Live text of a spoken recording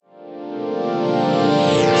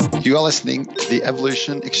You are listening to the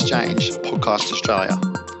Evolution Exchange Podcast Australia,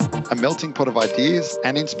 a melting pot of ideas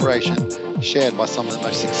and inspiration shared by some of the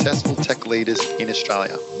most successful tech leaders in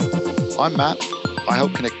Australia. I'm Matt. I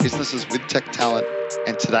help connect businesses with tech talent,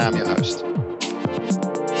 and today I'm your host.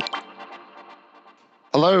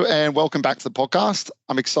 Hello and welcome back to the podcast.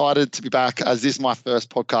 I'm excited to be back as this is my first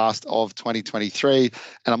podcast of 2023,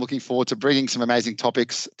 and I'm looking forward to bringing some amazing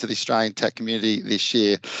topics to the Australian tech community this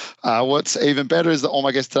year. What's even better is that all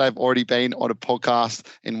my guests today have already been on a podcast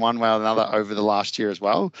in one way or another over the last year as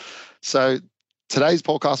well. So today's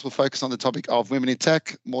podcast will focus on the topic of women in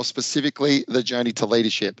tech, more specifically the journey to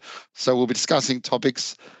leadership. So we'll be discussing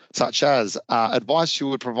topics such as advice you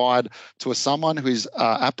would provide to someone who is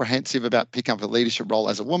apprehensive about picking up a leadership role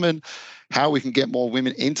as a woman, how we can get more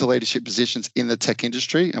women into leadership positions in the tech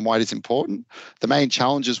industry and why it is important, the main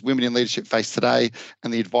challenges women in leadership face today,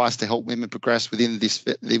 and the advice to help women progress within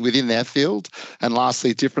their field, and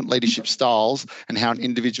lastly, different leadership styles and how an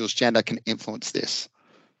individual's gender can influence this.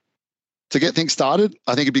 To get things started,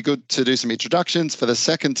 I think it'd be good to do some introductions for the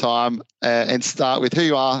second time and start with who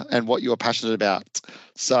you are and what you are passionate about.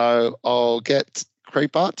 So I'll get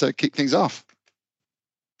Kripa to kick things off.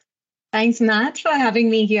 Thanks, Matt, for having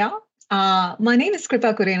me here. My name is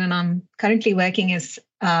Kripa Kurian, and I'm currently working as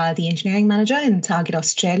the engineering manager in Target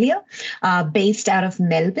Australia, based out of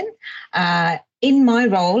Melbourne. In my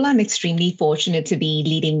role, I'm extremely fortunate to be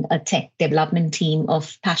leading a tech development team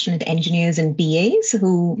of passionate engineers and BAs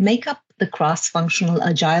who make up the cross-functional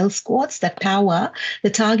agile squads that power the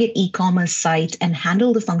Target e-commerce site and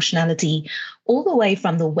handle the functionality all the way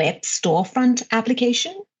from the web storefront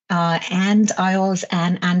application and iOS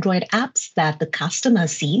and Android apps that the customer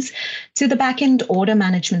sees to the back-end order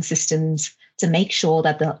management systems to make sure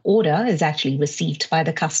that the order is actually received by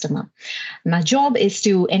the customer. My job is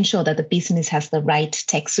to ensure that the business has the right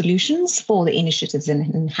tech solutions for the initiatives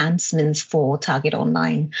and enhancements for Target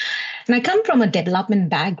Online. And I come from a development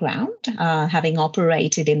background, having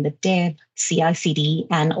operated in the dev, CI/CD,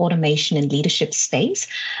 and automation and leadership space.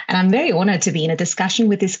 And I'm very honored to be in a discussion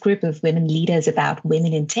with this group of women leaders about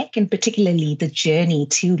women in tech, and particularly the journey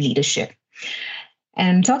to leadership.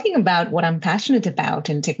 And talking about what I'm passionate about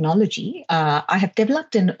in technology, I have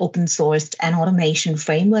developed an open sourced and automation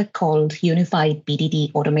framework called Unified BDD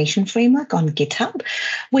Automation Framework on GitHub,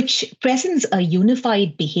 which presents a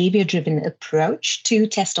unified behavior-driven approach to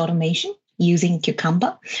test automation using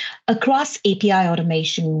Cucumber across API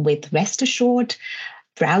automation with Rest Assured,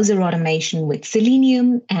 browser automation with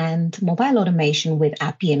Selenium, and mobile automation with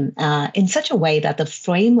Appium in such a way that the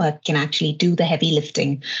framework can actually do the heavy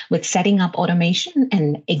lifting with setting up automation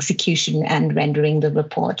and execution and rendering the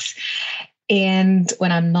reports. And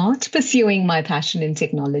when I'm not pursuing my passion in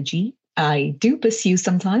technology, I do pursue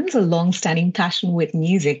sometimes a long-standing passion with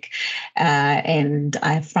music. And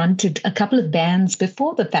I fronted a couple of bands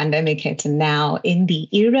before the pandemic hit. And now in the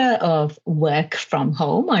era of work from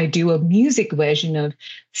home, I do a music version of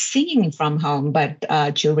singing from home, but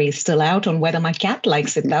jury is still out on whether my cat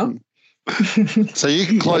likes it though. So you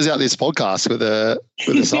can close out this podcast with a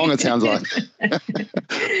song, it sounds like.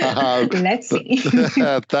 Let's see.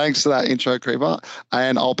 Thanks for that intro, Kripa.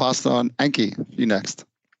 And I'll pass it on. Anki, you next.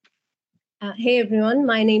 Hey everyone,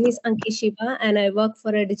 my name is Sheeba and I work for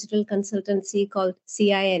a digital consultancy called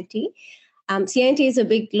CI&T. CI&T is a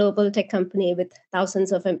big global tech company with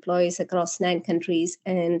thousands of employees across 9 countries,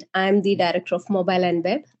 and I'm the director of mobile and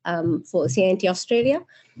web for CI&T Australia.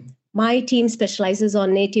 My team specializes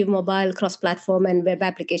on native mobile, cross-platform and web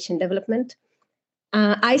application development.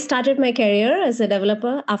 I started my career as a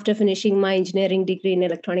developer after finishing my engineering degree in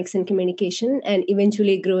electronics and communication, and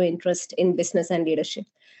eventually grew interest in business and leadership.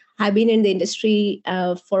 I've been in the industry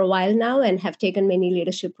for a while now and have taken many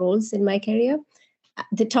leadership roles in my career.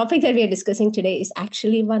 The topic that we are discussing today is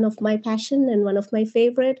actually one of my passion and one of my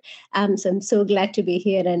favorite. So I'm so glad to be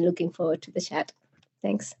here and looking forward to the chat.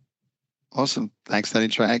 Thanks. Awesome. Thanks for that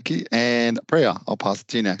intro, Anki. And Priya, I'll pass it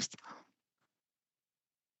to you next.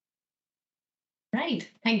 Right.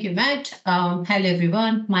 Thank you, Matt. Hello,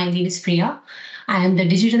 everyone. My name is Priya. I am the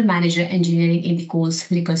digital manager engineering in the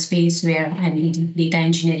Coles liquor space, where I'm leading data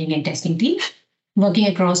engineering and testing team, working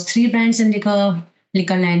across 3 brands in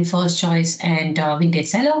Liquorland, First Choice, and Vintage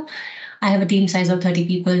Cellar. I have a team size of 30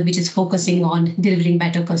 people, which is focusing on delivering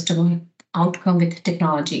better customer outcome with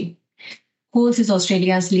technology. Coles is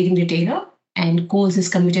Australia's leading retailer, and Coles is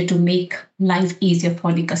committed to make life easier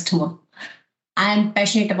for the customer. I am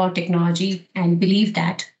passionate about technology and believe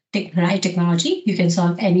that right technology, you can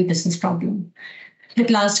solve any business problem. For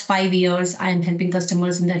the last 5 years, I am helping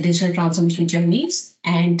customers in their digital transformation journeys.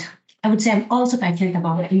 And I would say I'm also passionate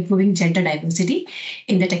about improving gender diversity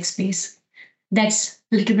in the tech space. That's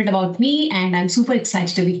a little bit about me, and I'm super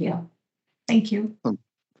excited to be here. Thank you.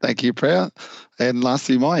 Thank you, Priya. And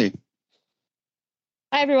lastly, Myee.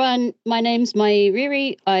 Hi, everyone. My name's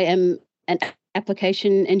Riri. I am an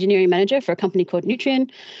application engineering manager for a company called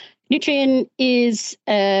Nutrien. Nutrien is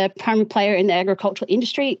a primary player in the agricultural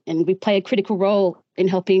industry, and we play a critical role in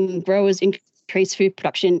helping growers increase food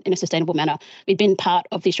production in a sustainable manner. We've been part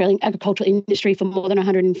of the Australian agricultural industry for more than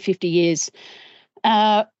 150 years.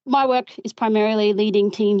 My work is primarily leading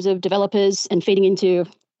teams of developers and feeding into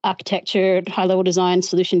architecture, high-level design,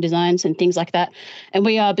 solution designs, and things like that. And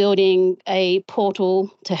we are building a portal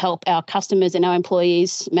to help our customers and our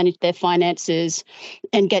employees manage their finances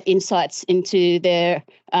and get insights into their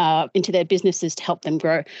businesses to help them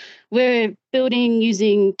grow. We're building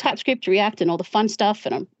using TypeScript, React, and all the fun stuff,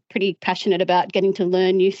 and I'm pretty passionate about getting to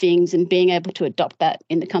learn new things and being able to adopt that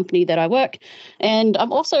in the company that I work. And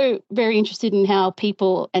I'm also very interested in how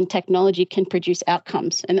people and technology can produce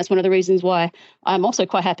outcomes. And that's one of the reasons why I'm also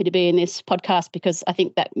quite happy to be in this podcast, because I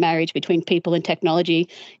think that marriage between people and technology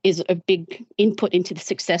is a big input into the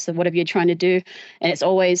success of whatever you're trying to do. And it's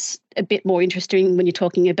always a bit more interesting when you're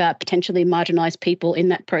talking about potentially marginalized people in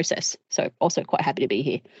that process. So also quite happy to be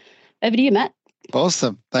here. Over to you, Matt.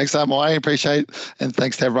 Awesome. Thanks, Myee. Appreciate it. And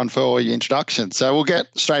thanks to everyone for your introduction. So we'll get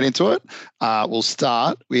straight into it. We'll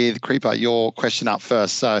start with Kripa, your question up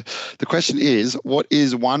first. So the question is, what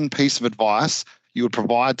is one piece of advice you would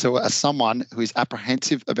provide to someone who is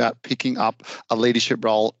apprehensive about picking up a leadership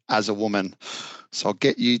role as a woman? So I'll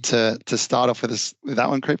get you to start off with that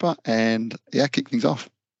one, Kripa, and kick things off.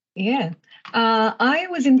 Yeah. I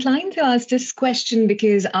was inclined to ask this question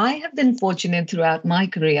because I have been fortunate throughout my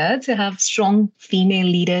career to have strong female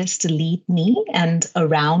leaders to lead me and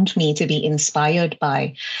around me to be inspired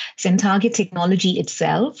by. So in Target Technology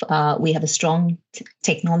itself, we have a strong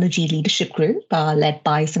technology leadership group led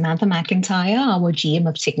by Samantha McIntyre, our GM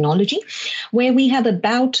of technology, where we have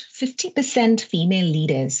about 50% female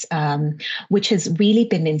leaders, which has really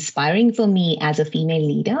been inspiring for me as a female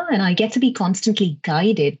leader. And I get to be constantly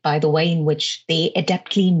guided by the way in which they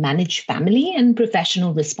adeptly manage family and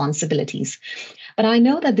professional responsibilities. But I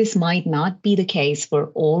know that this might not be the case for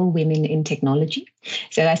all women in technology.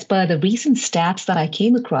 So as per the recent stats that I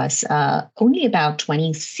came across, only about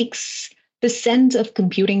 26% of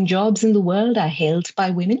computing jobs in the world are held by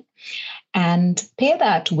women. And pair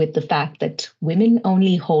that with the fact that women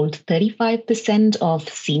only hold 35% of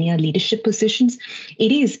senior leadership positions,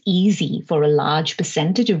 it is easy for a large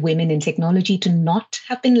percentage of women in technology to not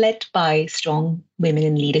have been led by strong women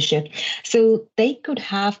in leadership. So they could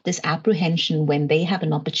have this apprehension when they have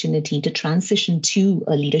an opportunity to transition to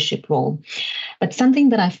a leadership role. But something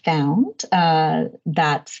that I found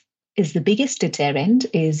that is the biggest deterrent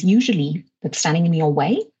is usually that's standing in your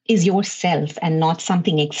way is yourself and not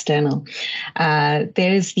something external.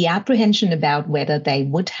 There's the apprehension about whether they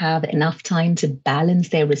would have enough time to balance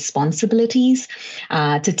their responsibilities,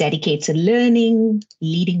 to dedicate to learning,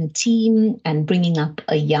 leading a team, and bringing up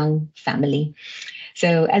a young family.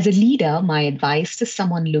 So as a leader, my advice to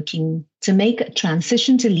someone looking to make a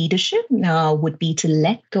transition to leadership would be to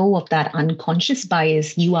let go of that unconscious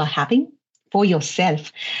bias you are having for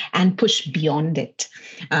yourself and push beyond it.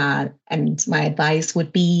 And my advice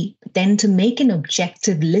would be then to make an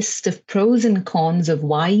objective list of pros and cons of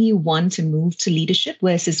why you want to move to leadership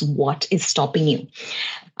versus what is stopping you.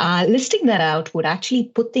 Listing that out would actually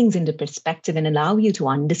put things into perspective and allow you to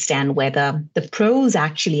understand whether the pros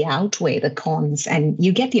actually outweigh the cons. And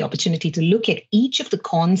you get the opportunity to look at each of the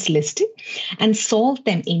cons listed and solve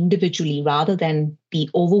them individually rather than be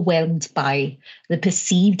overwhelmed by the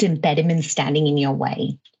perceived impediments standing in your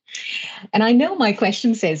way. And I know my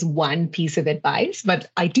question says one piece of advice,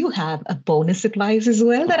 but I do have a bonus advice as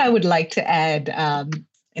well that I would like to add.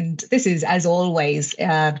 And this is, as always,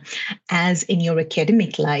 as in your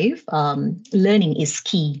academic life, learning is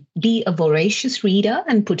key. Be a voracious reader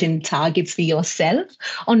and put in targets for yourself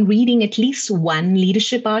on reading at least one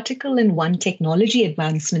leadership article and one technology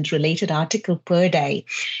advancement related article per day,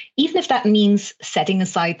 even if that means setting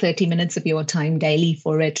aside 30 minutes of your time daily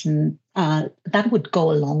for it. And that would go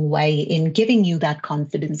a long way in giving you that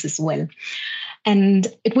confidence as well. And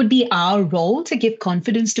it would be our role to give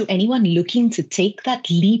confidence to anyone looking to take that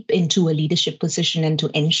leap into a leadership position and to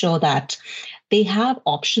ensure that they have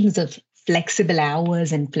options of flexible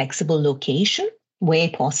hours and flexible location where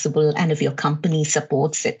possible, and if your company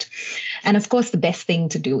supports it. And of course, the best thing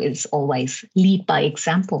to do is always lead by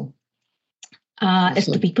example. If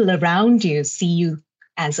the people around you see you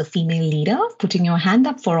as a female leader, putting your hand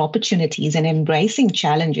up for opportunities and embracing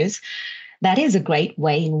challenges, that is a great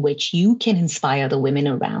way in which you can inspire the women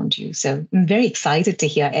around you. So I'm very excited to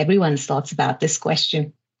hear everyone's thoughts about this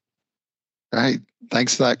question. Great.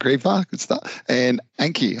 Thanks for that, Kripa. Good stuff. And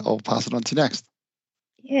Anki, I'll pass it on to next.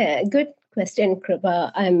 Yeah, good question,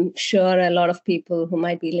 Kripa. I'm sure a lot of people who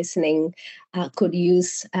might be listening could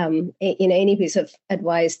use any piece of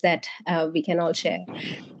advice that we can all share.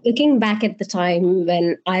 Looking back at the time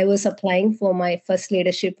when I was applying for my first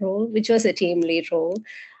leadership role, which was a team lead role,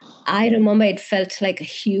 I remember it felt like a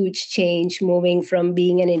huge change moving from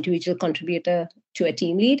being an individual contributor to a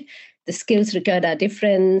team lead. The skills required are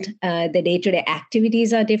different. The day-to-day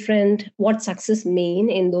activities are different. What success mean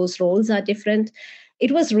in those roles are different.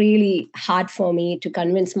 It was really hard for me to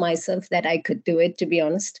convince myself that I could do it, to be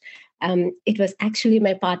honest. It was actually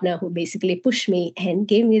my partner who basically pushed me and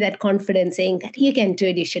gave me that confidence, saying that you can do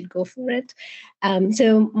it, you should go for it.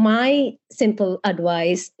 So my simple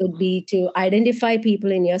advice would be to identify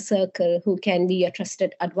people in your circle who can be your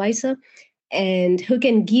trusted advisor and who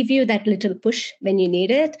can give you that little push when you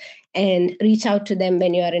need it, and reach out to them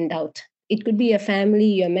when you are in doubt. It could be your family,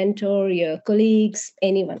 your mentor, your colleagues,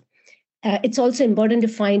 anyone. It's also important to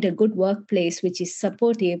find a good workplace which is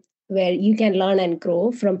supportive, where you can learn and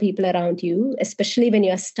grow from people around you, especially when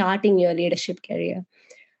you're starting your leadership career.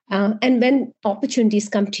 And when opportunities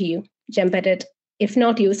come to you, jump at it. If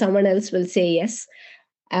not you, someone else will say yes.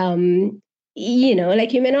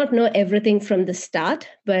 Like you may not know everything from the start,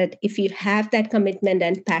 but if you have that commitment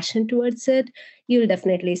and passion towards it, you'll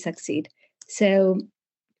definitely succeed. So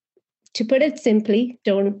to put it simply,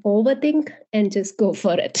 don't overthink and just go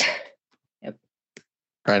for it. Yep.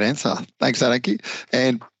 Great answer. Thanks, Anki.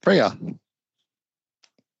 And Priya.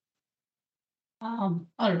 All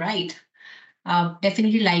right.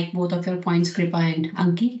 Definitely like both of your points, Kripa and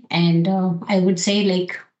Anki. And I would say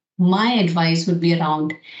like my advice would be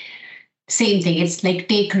around same thing. It's like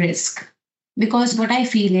take risk. Because what I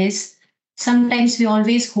feel is sometimes we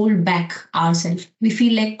always hold back ourselves. We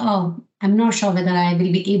feel like, oh, I'm not sure whether I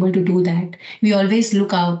will be able to do that. We always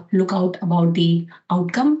look out about the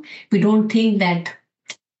outcome. We don't think that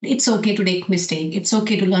it's okay to make mistake. It's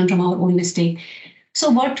okay to learn from our own mistake. So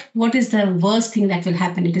what is the worst thing that will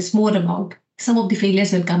happen? It is more about some of the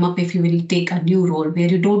failures will come up if you will take a new role where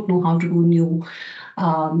you don't know how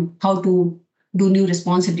to do new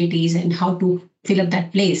responsibilities and how to fill up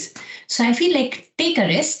that place. So I feel like take a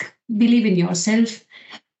risk, believe in yourself,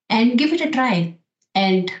 and give it a try,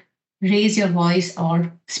 and raise your voice or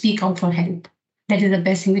speak out for help. That is the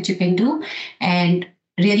best thing that you can do. And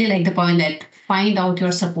really like the point that find out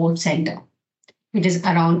your support center. It is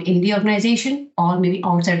around in the organization or maybe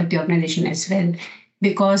outside of the organization as well.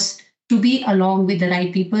 Because to be along with the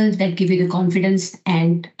right people that give you the confidence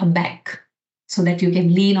and a back so that you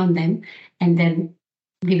can lean on them and then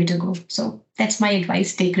give it a go. So that's my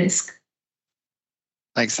advice, take risk.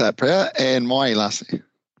 Thanks for that, Priya. And Myee, lastly.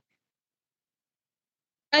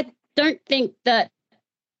 I don't think that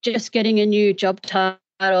just getting a new job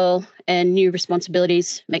title and new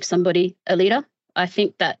responsibilities makes somebody a leader. I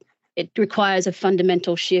think that it requires a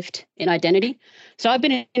fundamental shift in identity. So I've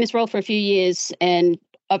been in this role for a few years and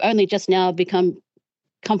I've only just now become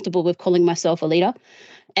comfortable with calling myself a leader.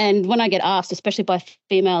 And when I get asked, especially by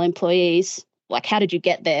female employees, like, how did you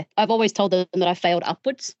get there? I've always told them that I failed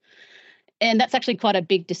upwards. And that's actually quite a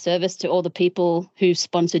big disservice to all the people who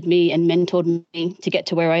sponsored me and mentored me to get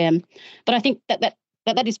to where I am. But I think that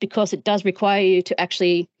is because it does require you to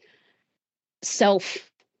actually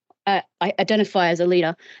identify as a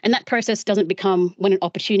leader. And that process doesn't become when an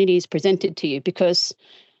opportunity is presented to you, because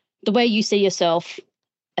the way you see yourself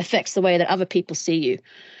affects the way that other people see you.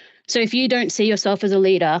 So if you don't see yourself as a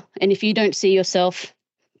leader, and if you don't see yourself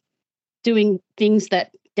doing things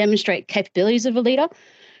that demonstrate capabilities of a leader,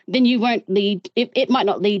 then you won't lead. It might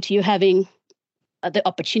not lead to you having the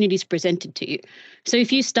opportunities presented to you. So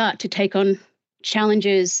if you start to take on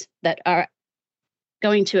challenges that are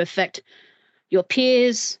going to affect your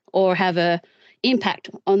peers or have an impact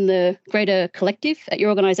on the greater collective at your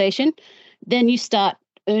organization, then you start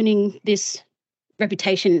earning this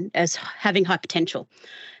reputation as having high potential.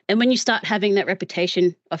 And when you start having that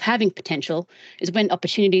reputation of having potential is when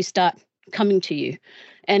opportunities start coming to you.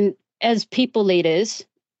 And as people leaders,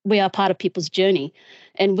 we are part of people's journey,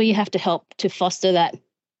 and we have to help to foster that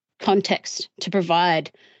context to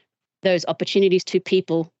provide those opportunities to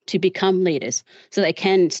people to become leaders so they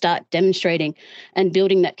can start demonstrating and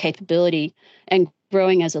building that capability and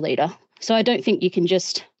growing as a leader. So I don't think you can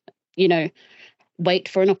just, wait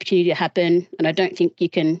for an opportunity to happen. And I don't think you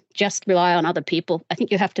can just rely on other people. I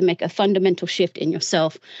think you have to make a fundamental shift in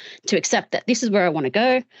yourself to accept that this is where I want to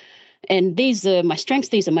go. And these are my strengths,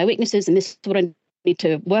 these are my weaknesses, and this is what I need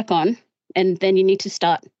to work on. And then you need to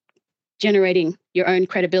start generating your own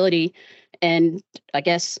credibility and, I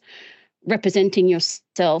guess, representing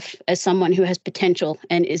yourself as someone who has potential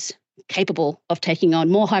and is capable of taking on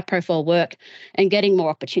more high profile work and getting more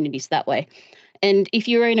opportunities that way. And if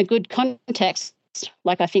you're in a good context,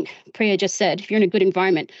 like I think Priya just said, if you're in a good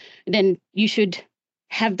environment, then you should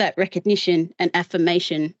have that recognition and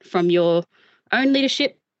affirmation from your own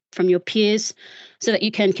leadership, from your peers, so that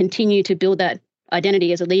you can continue to build that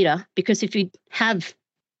identity as a leader. Because if you have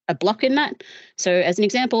a block in that, so as an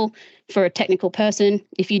example, for a technical person,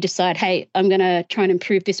 if you decide, hey, I'm going to try and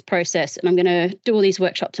improve this process and I'm going to do all these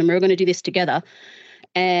workshops and we're going to do this together,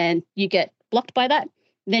 and you get blocked by that,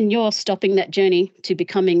 then you're stopping that journey to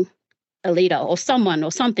becoming a leader, or someone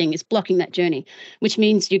or something is blocking that journey, which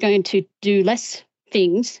means you're going to do less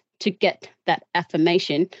things to get that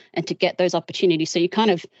affirmation and to get those opportunities. So you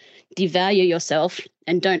kind of devalue yourself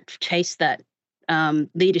and don't chase that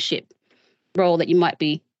leadership role that you might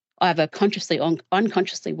be either consciously or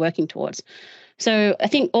unconsciously working towards. So I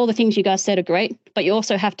think all the things you guys said are great, but you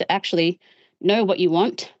also have to actually know what you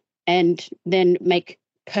want and then make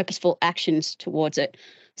purposeful actions towards it,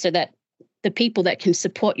 so that the people that can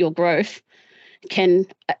support your growth can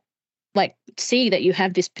see that you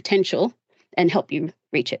have this potential and help you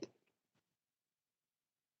reach it.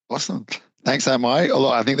 Awesome. Thanks, Myee.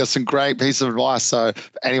 Look, I think that's some great piece of advice. So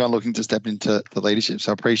for anyone looking to step into the leadership,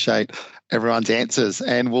 so I appreciate everyone's answers.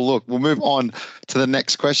 And we'll move on to the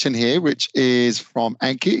next question here, which is from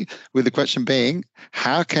Anki, with the question being,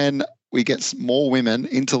 how can we get more women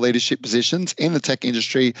into leadership positions in the tech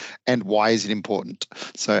industry, and why is it important?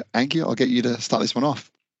 So Anki, I'll get you to start this one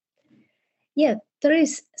off. Yeah, there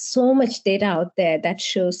is so much data out there that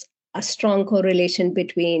shows a strong correlation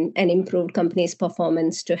between an improved company's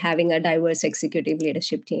performance to having a diverse executive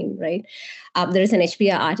leadership team, right? There is an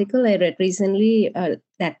HBR article I read recently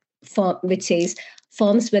which says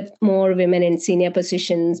firms with more women in senior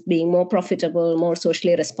positions being more profitable, more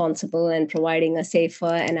socially responsible, and providing a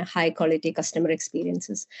safer and a high quality customer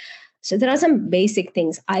experiences. So there are some basic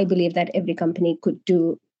things I believe that every company could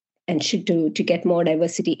do and should do to get more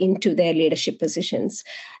diversity into their leadership positions.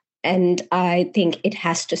 And I think it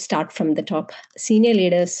has to start from the top. Senior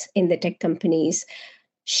leaders in the tech companies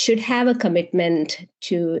should have a commitment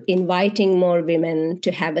to inviting more women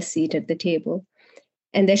to have a seat at the table.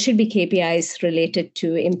 And there should be KPIs related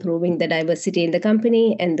to improving the diversity in the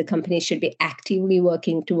company, and the company should be actively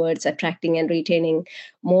working towards attracting and retaining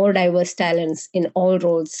more diverse talents in all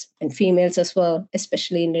roles, and females as well,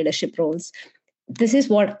 especially in leadership roles. This is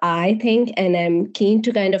what I think, and I'm keen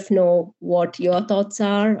to kind of know what your thoughts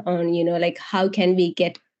are on, how can we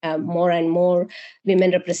get more and more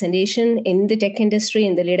women representation in the tech industry,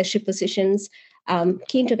 in the leadership positions.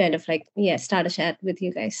 Keen to kind of start a chat with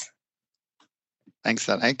you guys. Thanks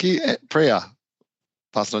for that, Anki. Priya,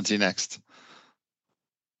 pass it on to you next.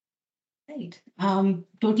 Right.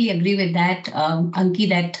 Totally agree with that, Anki,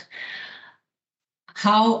 that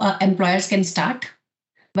how employers can start.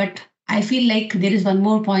 But I feel like there is one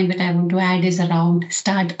more point that I want to add is around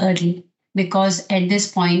start early. Because at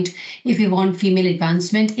this point, if we want female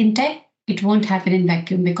advancement in tech, it won't happen in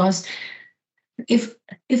vacuum. Because if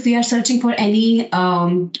we are searching for any,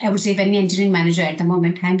 I would say, any engineering manager at the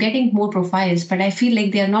moment, I'm getting more profiles, but I feel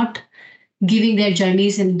like they are not giving their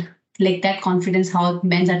journeys in that confidence how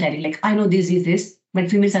men are telling. I know this is this, but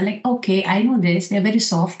females are okay, I know this. They're very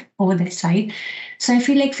soft over that side. So I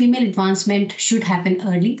feel like female advancement should happen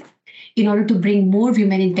early. In order to bring more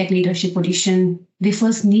women in tech leadership position, they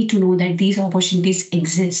first need to know that these opportunities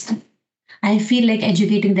exist. I feel like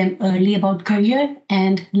educating them early about career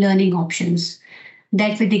and learning options.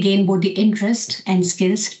 That way they gain both the interest and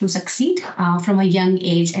skills to succeed from a young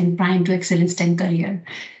age and prime to excellence STEM career.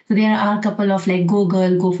 So there are a couple of Go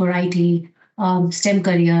Girl, Go for IT, STEM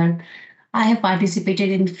career. I have participated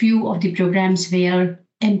in few of the programs where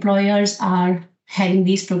employers are having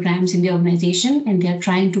these programs in the organization, and they are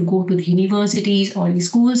trying to go to the universities or the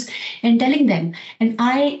schools and telling them. And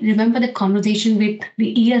I remember the conversation with the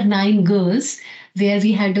year 9 girls where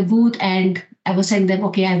we had a booth and I was telling them,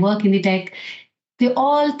 okay, I work in the tech. They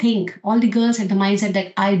all think, all the girls have the mindset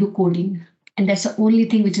that I do coding. And that's the only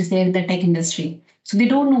thing which is there in the tech industry. So they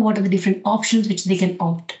don't know what are the different options which they can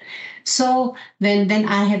opt. So then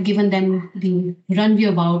I have given them the run view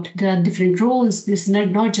about there are different roles. This is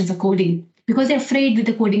not just the coding. Because they're afraid with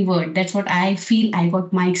the coding word. That's what I feel I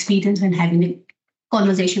got my experience when having a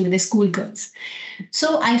conversation with the school girls.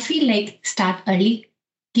 So I feel like start early,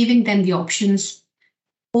 giving them the options,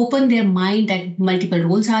 open their mind that multiple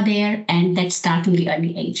roles are there, and that start from the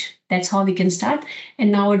early age. That's how we can start.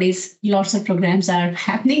 And nowadays, lots of programs are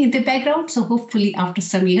happening in the background. So hopefully after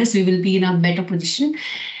some years, we will be in a better position.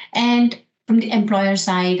 And from the employer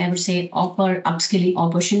side, I would say offer upskilling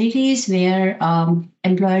opportunities where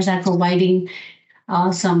employers are providing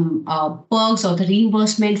some perks or the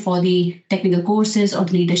reimbursement for the technical courses or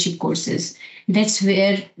the leadership courses. That's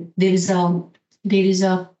where there is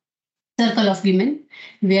a circle of women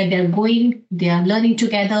where they're going, they are learning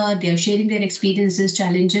together, they are sharing their experiences,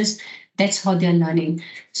 challenges. That's how they're learning.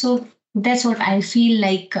 So that's what I feel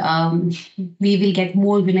like we will get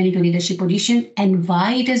more women into leadership position. And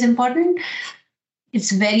why it is important?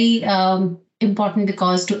 It's very important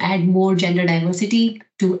because to add more gender diversity,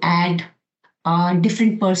 to add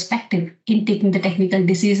different perspective in taking the technical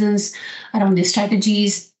decisions around the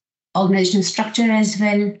strategies, organizational structure as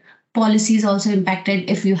well. Policies also impacted.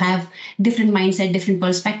 If you have different mindset, different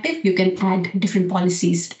perspective, you can add different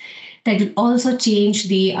policies. That will also change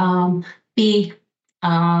the pay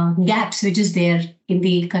gaps, which is there in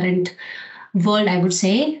the current world. I would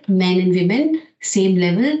say men and women, same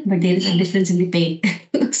level, but there is a difference in the pay.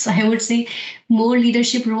 So I would say more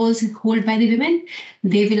leadership roles held by the women,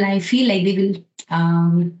 I feel like they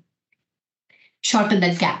will shorten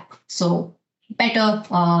that gap. So better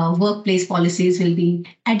workplace policies will be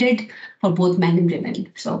added for both men and women.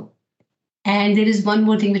 So, and there is one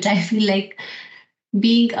more thing which I feel like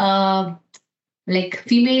being like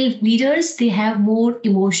female leaders, they have more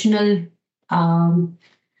emotional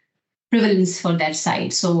prevalence for that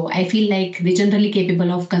side. So I feel like they're generally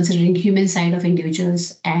capable of considering human side of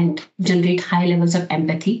individuals and generate high levels of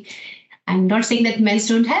empathy. I'm not saying that men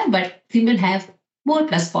don't have, but women have more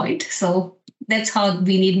plus point. So that's how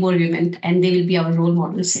we need more women, and they will be our role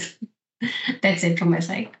models. That's it from my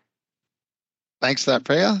side. Thanks for that,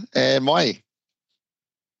 Priya. And Myee.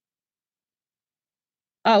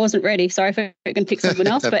 I wasn't ready. Sorry if I can pick someone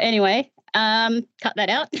else. But anyway, cut that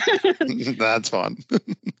out. That's fine.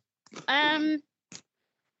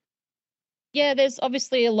 Yeah, there's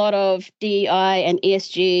obviously a lot of DEI and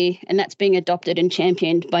ESG, and that's being adopted and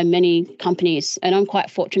championed by many companies. And I'm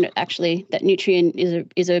quite fortunate, actually, that Nutrien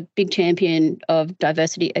is a big champion of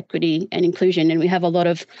diversity, equity, and inclusion. And we have a lot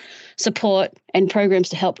of support and programs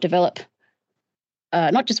to help develop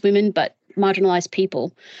not just women, but marginalized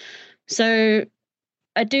people. So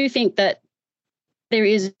I do think that there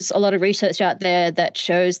is a lot of research out there that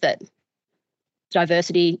shows that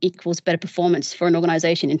diversity equals better performance for an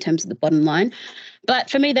organization in terms of the bottom line. But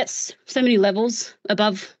for me, that's so many levels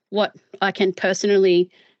above what I can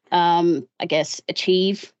personally, I guess,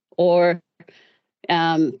 achieve or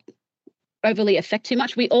overly affect too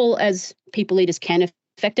much. We all, as people leaders, can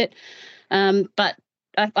affect it. But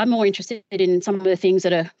I'm more interested in some of the things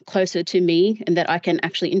that are closer to me and that I can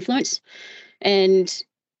actually influence. And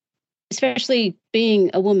especially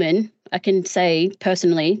being a woman, I can say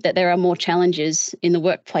personally that there are more challenges in the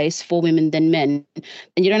workplace for women than men.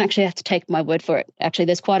 And you don't actually have to take my word for it. Actually,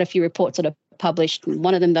 there's quite a few reports that are published.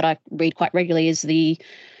 One of them that I read quite regularly is the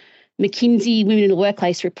McKinsey Women in the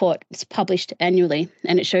Workplace report. It's published annually,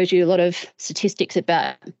 and it shows you a lot of statistics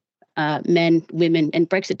about men, women, and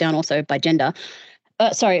breaks it down also by gender.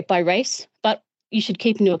 By race. But you should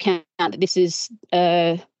keep into account that this is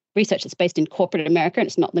research that's based in corporate America, and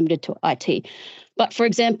it's not limited to IT. But for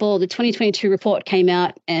example, the 2022 report came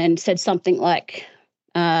out and said something like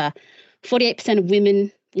 48% of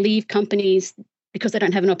women leave companies because they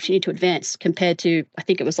don't have an opportunity to advance, compared to, I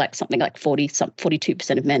think it was like something like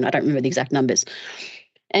 42% of men. I don't remember the exact numbers.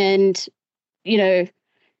 And, you know,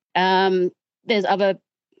 there's other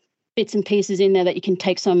bits and pieces in there that you can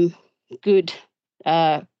take some good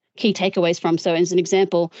key takeaways from. So as an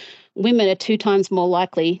example, women are 2 times more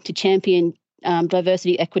likely to champion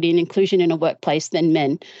diversity, equity, and inclusion in a workplace than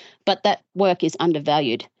men, but that work is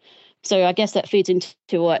undervalued. So I guess that feeds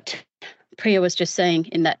into what Priya was just saying,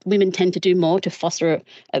 in that women tend to do more to foster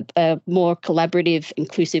a more collaborative,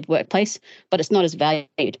 inclusive workplace, but it's not as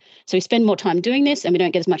valued. So we spend more time doing this and we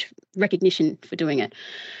don't get as much recognition for doing it.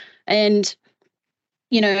 And,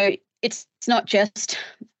 you know, it's not just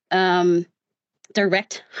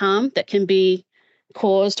direct harm that can be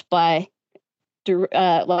caused by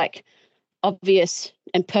like obvious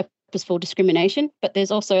and purposeful discrimination, but there's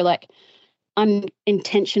also like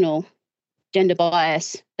unintentional gender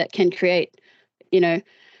bias that can create, you know,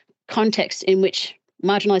 context in which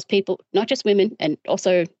marginalized people, not just women, and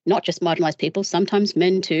also not just marginalized people, sometimes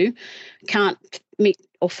men too, can't meet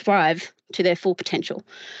or thrive to their full potential.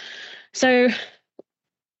 So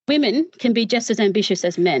women can be just as ambitious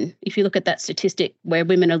as men. If you look at that statistic where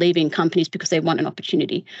women are leaving companies because they want an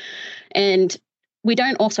opportunity. And we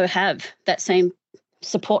don't also have that same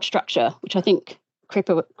support structure, which I think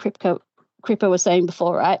Kripa was saying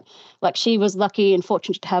before, right? Like, she was lucky and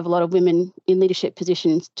fortunate to have a lot of women in leadership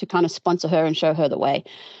positions to kind of sponsor her and show her the way.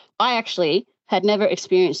 I actually had never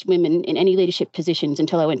experienced women in any leadership positions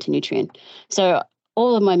until I went to Nutrien. So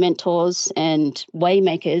all of my mentors and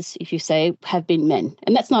waymakers, if you say, have been men.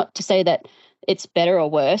 And that's not to say that it's better or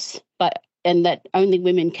worse, and that only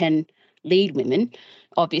women can lead women,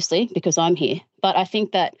 obviously, because I'm here. But I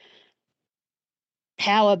think that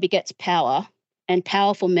power begets power, and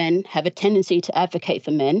powerful men have a tendency to advocate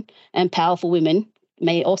for men, and powerful women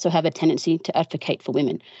may also have a tendency to advocate for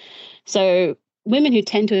women. So women who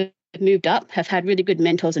tend to have moved up have had really good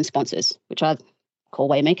mentors and sponsors, which I call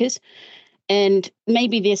waymakers. And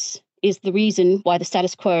maybe this is the reason why the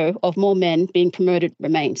status quo of more men being promoted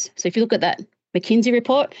remains. So if you look at that McKinsey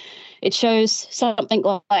report, it shows something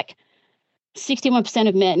like 61%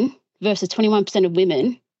 of men versus 21% of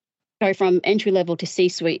women go from entry level to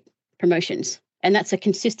C-suite promotions. And that's a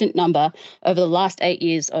consistent number over the last 8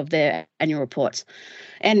 years of their annual reports.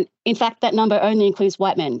 And in fact, that number only includes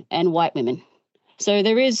white men and white women. So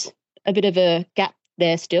there is a bit of a gap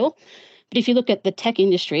there still. But if you look at the tech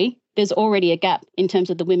industry, there's already a gap in terms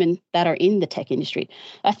of the women that are in the tech industry.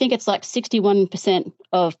 I think it's like 61%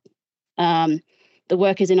 of the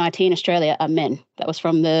workers in IT in Australia are men. That was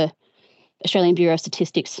from the Australian Bureau of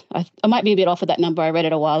Statistics. I might be a bit off with that number. I read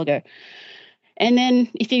it a while ago. And then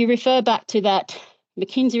if you refer back to that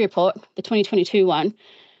McKinsey report, the 2022 one,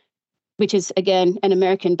 which is, again, an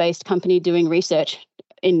American-based company doing research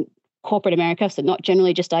in corporate America, so not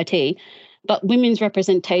generally just IT, but women's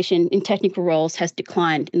representation in technical roles has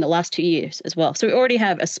declined in the last 2 years as well. So we already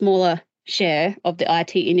have a smaller share of the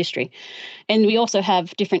IT industry. And we also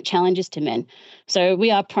have different challenges to men. So we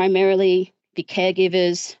are primarily the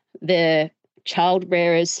caregivers, the child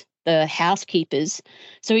rearers, the housekeepers.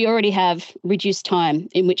 So we already have reduced time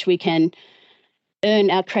in which we can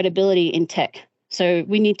earn our credibility in tech. So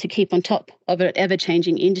we need to keep on top of an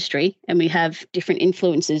ever-changing industry, and we have different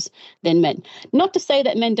influences than men. Not to say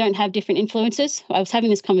that men don't have different influences. I was having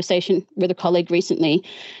this conversation with a colleague recently,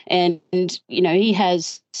 and he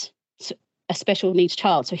has a special needs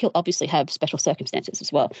child, so he'll obviously have special circumstances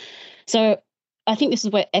as well. So I think this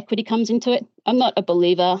is where equity comes into it. I'm not a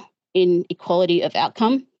believer in equality of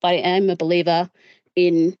outcome, but I am a believer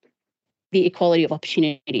in the equality of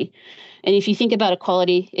opportunity. And if you think about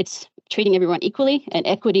equality, it's treating everyone equally, and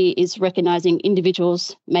equity is recognizing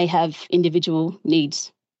individuals may have individual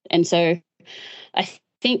needs. And so I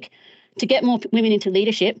think to get more women into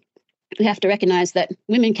leadership, we have to recognize that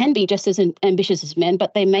women can be just as ambitious as men,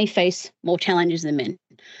 but they may face more challenges than men.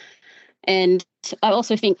 And I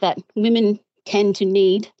also think that women tend to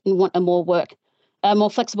need and want a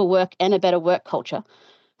more flexible work and a better work culture.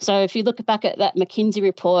 So if you look back at that McKinsey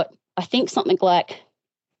report, I think something like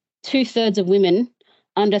 2/3 of women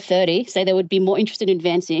under 30 say they would be more interested in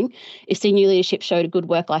advancing if senior leadership showed a good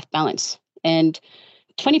work-life balance. And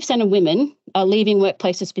 20% of women are leaving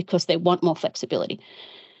workplaces because they want more flexibility.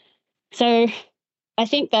 So I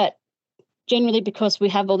think that generally, because we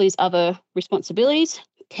have all these other responsibilities,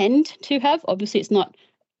 tend to have, obviously it's not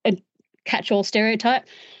a catch-all stereotype,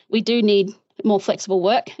 we do need more flexible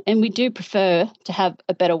work, and we do prefer to have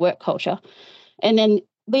a better work culture. And then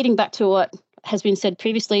leading back to what has been said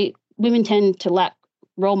previously, women tend to lack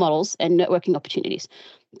role models and networking opportunities.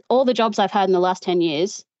 All the jobs I've had in the last 10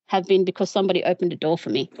 years have been because somebody opened a door for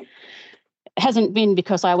me. It hasn't been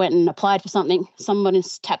because I went and applied for something. Someone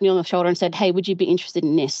has tapped me on the shoulder and said, hey, would you be interested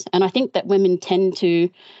in this? And I think that women tend to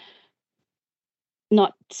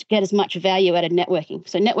not get as much value out of networking.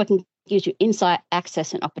 So networking gives you insight,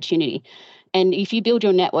 access, and opportunity. And if you build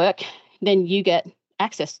your network, then you get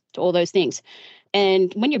access to all those things.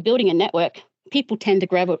 And when you're building a network, people tend to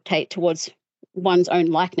gravitate towards one's own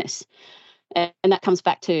likeness. And that comes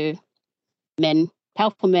back to men,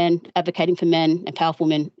 powerful men advocating for men, and powerful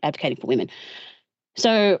men advocating for women.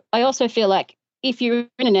 So I also feel like if you're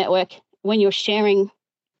in a network, when you're sharing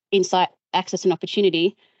insight, access, and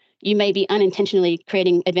opportunity, you may be unintentionally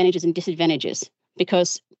creating advantages and disadvantages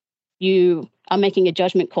because you are making a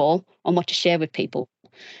judgment call on what to share with people.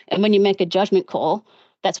 And when you make a judgment call,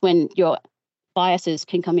 that's when your biases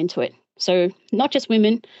can come into it. So not just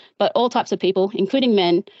women, but all types of people, including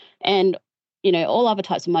men, and all other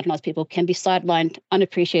types of marginalized people can be sidelined,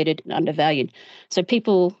 unappreciated, and undervalued. So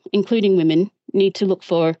people, including women, need to look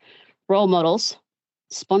for role models,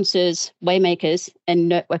 sponsors, waymakers,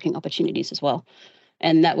 and networking opportunities as well.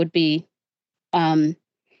 And that would be one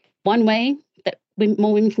way that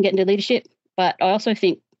more women can get into leadership. But I also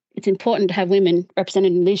think it's important to have women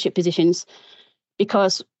represented in leadership positions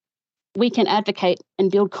because we can advocate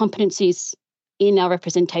and build competencies in our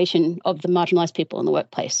representation of the marginalised people in the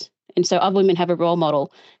workplace. And so other women have a role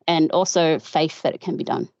model and also faith that it can be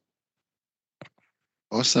done.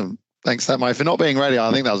 Awesome. Thanks for that, Myee. For not being ready,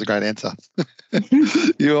 I think that was a great answer.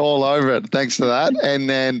 You're all over it. Thanks for that. And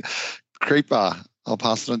then Kripa, I'll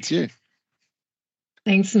pass it on to you.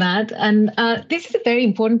 Thanks, Matt. And this is a very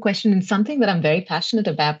important question and something that I'm very passionate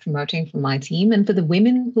about promoting for my team and for the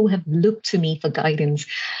women who have looked to me for guidance.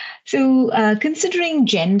 So considering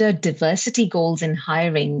gender diversity goals in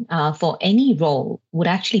hiring for any role would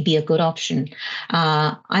actually be a good option.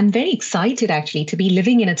 I'm very excited actually to be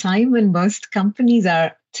living in a time when most companies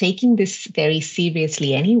are taking this very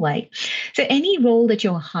seriously anyway. So any role that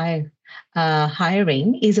you're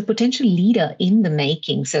hiring is a potential leader in the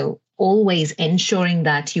making. So always ensuring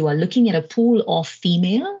that you are looking at a pool of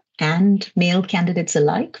female and male candidates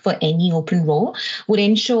alike for any open role would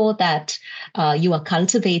ensure that you are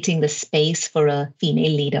cultivating the space for a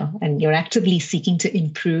female leader and you're actively seeking to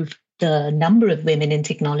improve the number of women in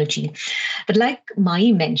technology. But like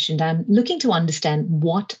Myee mentioned, I'm looking to understand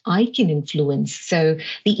what I can influence. So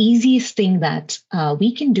the easiest thing that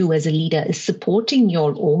we can do as a leader is supporting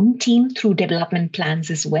your own team through development plans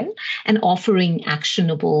as well and offering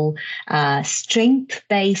actionable,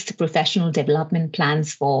 strength-based professional development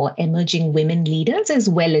plans for emerging women leaders as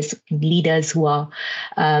well as leaders who are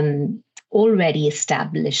already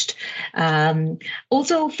established.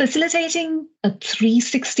 Also facilitating a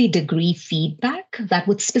 360-degree feedback that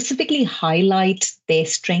would specifically highlight their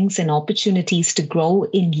strengths and opportunities to grow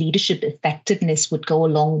in leadership effectiveness would go a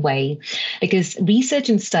long way, because research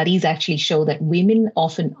and studies actually show that women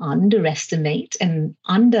often underestimate and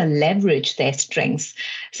under-leverage their strengths.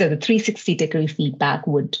 So the 360-degree feedback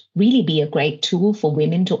would really be a great tool for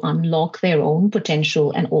women to unlock their own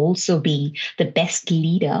potential and also be the best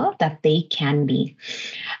leader that they can be.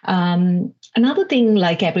 Another thing,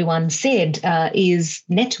 like everyone said, is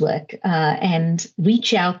network and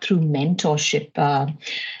reach out through mentorship.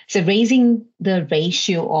 So raising the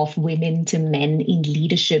ratio of women to men in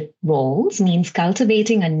leadership roles means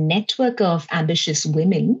cultivating a network of ambitious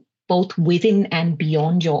women, both within and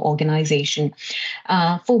beyond your organization.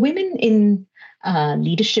 For women in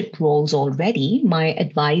leadership roles already, my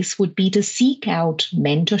advice would be to seek out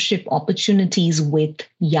mentorship opportunities with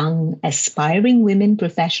young, aspiring women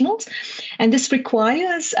professionals. And this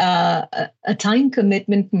requires a time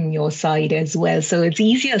commitment from your side as well. So it's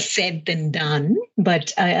easier said than done,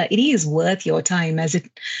 but it is worth your time as it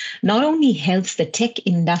not only helps the tech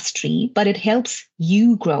industry, but it helps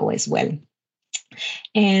you grow as well.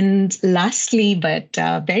 And lastly, but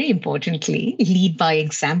very importantly, lead by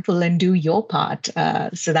example and do your part.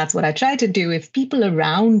 So that's what I try to do. If people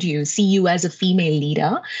around you see you as a female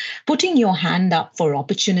leader, putting your hand up for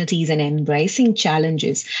opportunities and embracing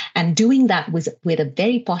challenges and doing that with a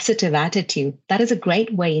very positive attitude, that is a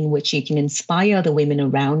great way in which you can inspire the women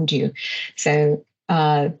around you. So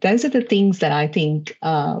those are the things that I think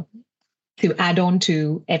to add on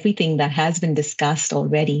to everything that has been discussed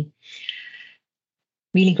already.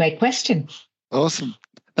 Really great question. Awesome.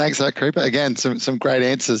 Thanks for that, Kripa. Again, some great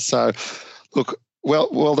answers. So, look,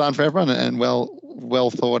 well done for everyone and well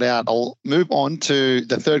thought out. I'll move on to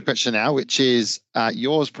the third question now, which is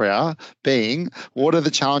yours, Priya, being what are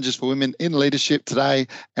the challenges for women in leadership today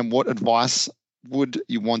and what advice would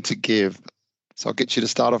you want to give? So I'll get you to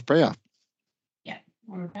start off, Priya. Yeah.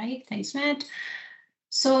 All right. Thanks, Matt.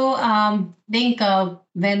 So I think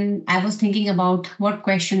when I was thinking about what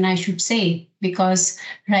question I should say, because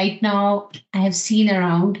right now I have seen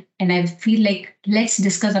around and I feel like let's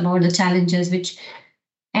discuss about the challenges which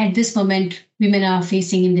at this moment women are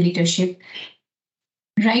facing in the leadership.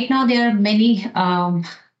 Right now there are many, I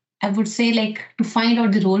would say, like to find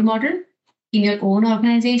out the role model in your own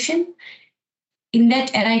organization. In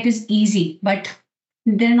that era, it is easy, but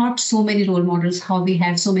there are not so many role models, how we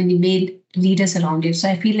have so many male leaders around it. So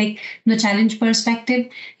I feel like from the challenge perspective,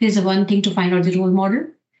 there's one thing to find out the role model.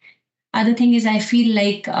 Other thing is I feel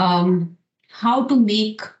like how to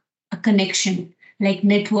make a connection, like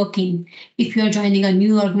networking. If you're joining a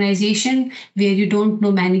new organization where you don't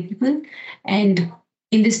know many people, and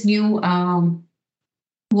in this new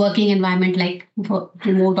working environment, like for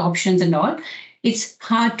remote options and all, it's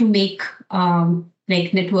hard to make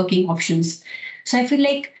like networking options. So I feel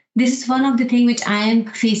like this is one of the things which I am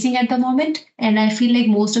facing at the moment. And I feel like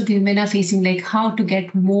most of the women are facing like how to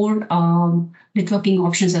get more networking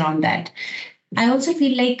options around that. I also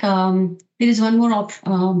feel like there is one more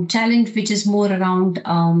challenge, which is more around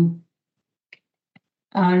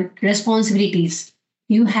responsibilities.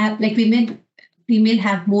 You have like women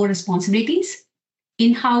have more responsibilities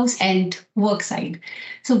in-house and work side.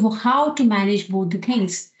 So how to manage both the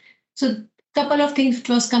things? So couple of things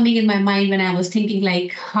was coming in my mind when I was thinking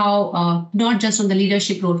like how not just on the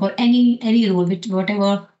leadership role, for any role, which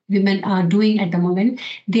whatever women are doing at the moment,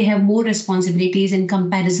 they have more responsibilities in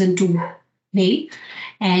comparison to male.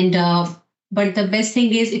 And but the best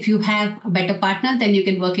thing is if you have a better partner, then you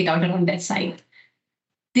can work it out around that side.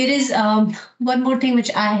 There is one more thing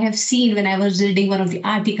which I have seen when I was reading one of the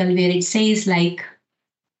article where it says like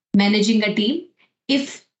managing a team.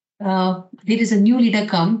 If there is a new leader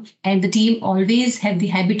come and the team always have the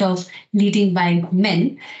habit of leading by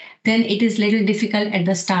men, then it is little difficult at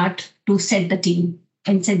the start to set the team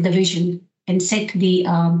and set the vision and set the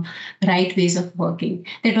right ways of working.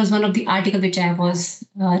 That was one of the articles which I was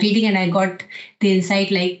reading, and I got the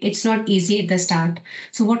insight like it's not easy at the start.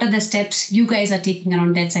 So what are the steps you guys are taking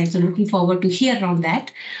around that side? So looking forward to hear around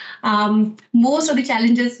that. Most of the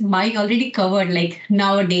challenges Myee already covered, like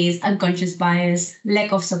nowadays, unconscious bias,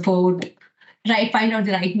 lack of support, find out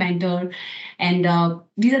the right mentor. And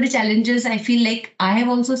these are the challenges I feel like I have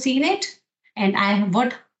also seen it. And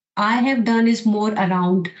what I have done is more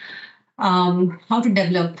around how to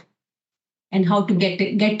develop and how to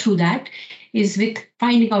get through that is with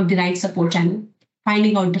finding out the right support channel,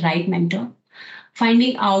 finding out the right mentor,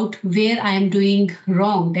 finding out where I am doing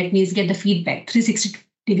wrong. That means get the feedback,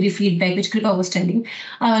 360-degree feedback, which Kripa was telling.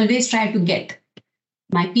 I always try to get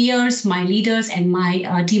my peers, my leaders, and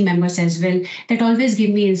my team members as well. That always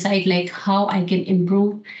give me insight like how I can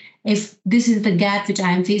improve. If this is the gap which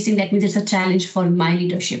I am facing, that means it's a challenge for my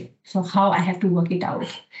leadership. So how I have to work it out.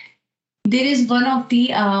 There is one of the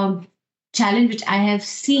challenge which I have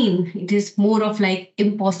seen. It is more of like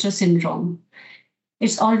imposter syndrome.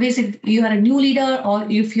 It's always if you are a new leader or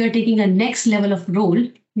if you're taking a next level of role,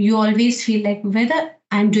 you always feel like whether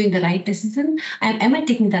I'm doing the right decision, am I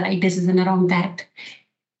taking the right decision around that?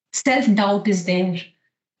 Self-doubt is there.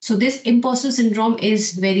 So this imposter syndrome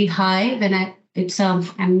is very high when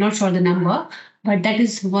I'm not sure the number, but that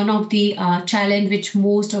is one of the challenge which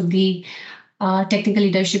most of the technical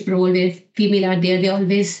leadership role where female are there, they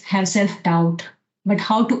always have self-doubt. But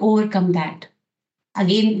how to overcome that?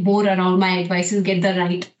 Again, more around my advice is get the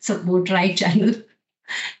right support, right channel,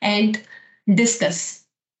 and discuss.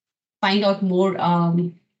 Find out more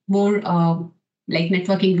like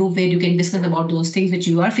networking group where you can discuss about those things which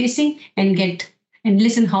you are facing and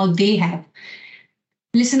listen how they have.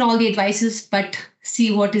 Listen all the advices, but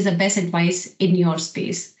see what is the best advice in your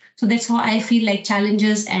space. So that's how I feel like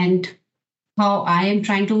challenges and how I am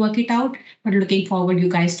trying to work it out, but looking forward you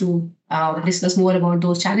guys to discuss more about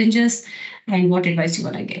those challenges and what advice you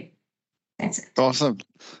want to get. That's it. Awesome.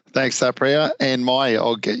 Thanks, Priya. And Myee,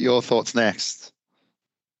 I'll get your thoughts next.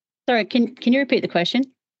 Sorry, can you repeat the question?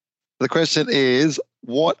 The question is,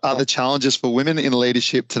 what are the challenges for women in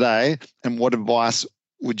leadership today, and what advice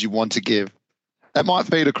would you want to give? That might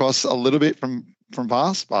feed across a little bit from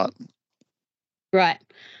past, but... Right.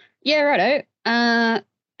 Yeah, righto.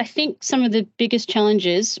 I think some of the biggest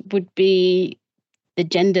challenges would be the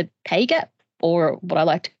gender pay gap, or what I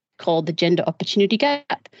like to call the gender opportunity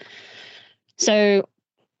gap. So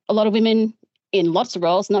a lot of women in lots of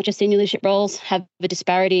roles, not just senior leadership roles, have a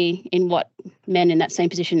disparity in what men in that same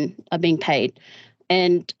position are being paid.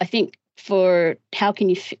 And I think for how can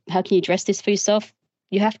you address this for yourself?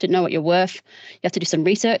 You have to know what you're worth. You have to do some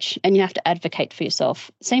research, and you have to advocate for yourself.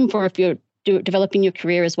 Same for if you're developing your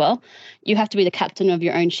career as well. You have to be the captain of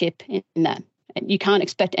your own ship in that. And you can't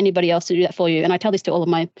expect anybody else to do that for you. And I tell this to all of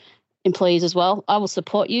my employees as well. I will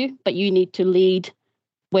support you, but you need to lead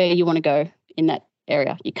where you want to go in that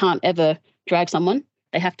area. You can't ever drag someone.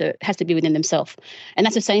 It has to be within themselves. And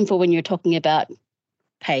that's the same for when you're talking about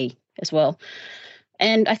pay as well.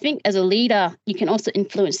 And I think as a leader, you can also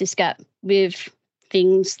influence this gap with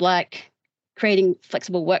things like creating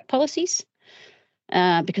flexible work policies,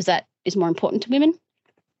 because that is more important to women,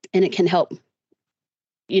 and it can help,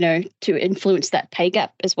 to influence that pay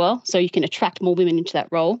gap as well. So you can attract more women into that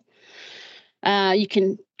role. You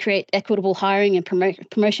can create equitable hiring and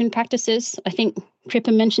promotion practices. I think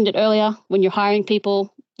Kripa mentioned it earlier. When you're hiring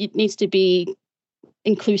people, it needs to be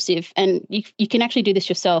inclusive, and you can actually do this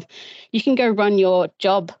yourself. You can go run your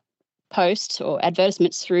job posts or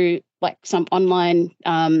advertisements through like some online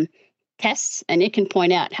tests, and it can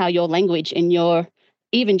point out how your language and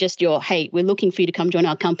even just your, hey, we're looking for you to come join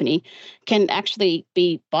our company, can actually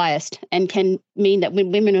be biased, and can mean that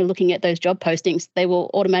when women are looking at those job postings, they will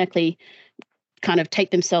automatically kind of take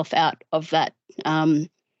themselves out of that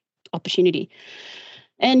opportunity.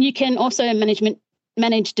 And you can also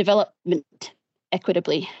manage development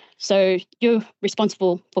equitably. So you're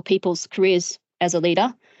responsible for people's careers as a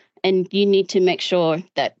leader, And you need to make sure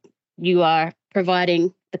that you are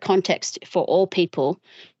providing the context for all people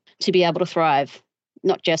to be able to thrive,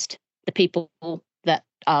 not just the people that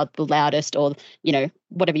are the loudest or,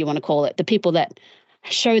 whatever you want to call it, the people that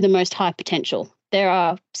show the most high potential. There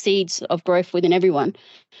are seeds of growth within everyone,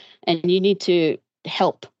 and you need to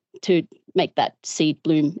help to make that seed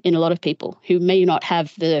bloom in a lot of people who may not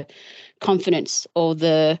have the confidence or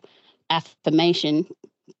the affirmation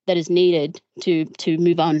that is needed to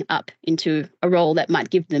move on up into a role that might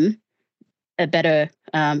give them a better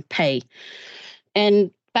pay.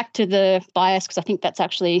 And back to the bias, because I think that's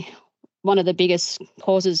actually one of the biggest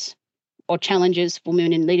causes or challenges for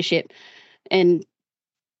women in leadership. And,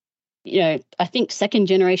 I think second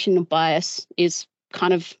generation of bias is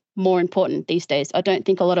kind of more important these days. I don't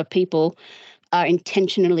think a lot of people are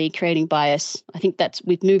intentionally creating bias. I think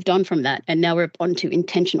we've moved on from that, and now we're on to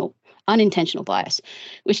unintentional bias,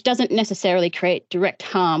 which doesn't necessarily create direct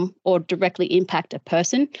harm or directly impact a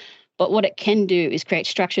person. But what it can do is create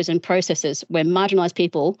structures and processes where marginalized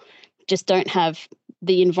people just don't have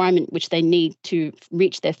the environment which they need to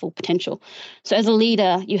reach their full potential. So as a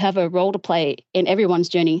leader, you have a role to play in everyone's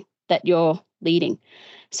journey that you're leading.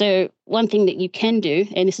 So one thing that you can do,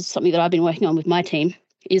 and this is something that I've been working on with my team,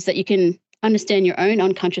 is that you can understand your own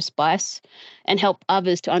unconscious bias and help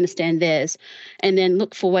others to understand theirs, and then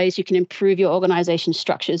look for ways you can improve your organization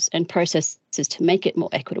structures and processes to make it more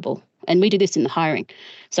equitable. And we do this in the hiring.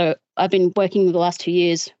 So I've been working the last 2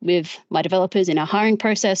 years with my developers in our hiring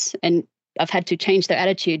process, and I've had to change their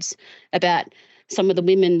attitudes about some of the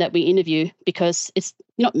women that we interview, because it's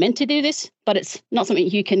not meant to do this, but it's not something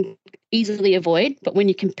you can easily avoid. But when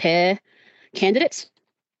you compare candidates,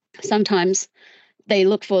 sometimes they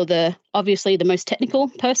look for obviously the most technical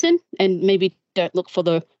person and maybe don't look for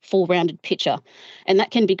the full rounded picture. And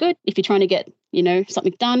that can be good if you're trying to get,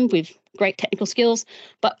 something done with great technical skills,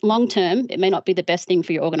 but long term, it may not be the best thing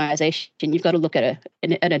for your organization. You've got to look at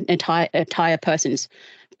an entire person's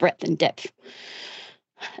breadth and depth.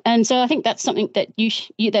 And so I think that's something that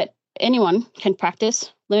that anyone can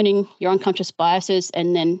practice, learning your unconscious biases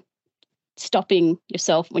and then stopping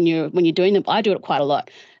yourself when you're doing them. I do it quite a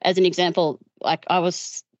lot. As an example, like I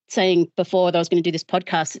was saying before that I was going to do this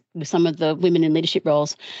podcast with some of the women in leadership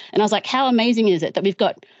roles. And I was like, how amazing is it that we've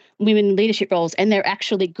got women in leadership roles and they're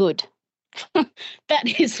actually good?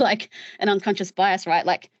 That is like an unconscious bias, right?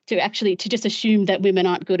 Like to just assume that women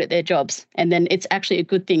aren't good at their jobs. And then it's actually a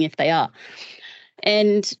good thing if they are.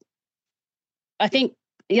 And I think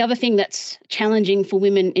the other thing that's challenging for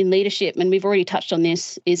women in leadership, and we've already touched on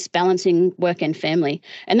this, is balancing work and family.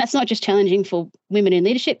 And that's not just challenging for women in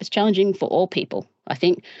leadership, it's challenging for all people, I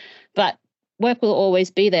think. But work will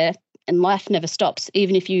always be there and life never stops,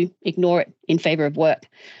 even if you ignore it in favor of work.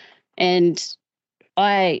 And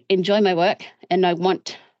I enjoy my work and I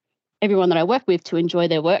want everyone that I work with to enjoy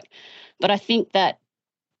their work. But I think that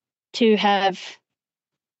to have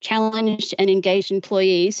challenged and engaged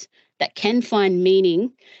employees that can find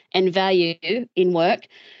meaning and value in work,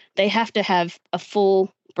 they have to have a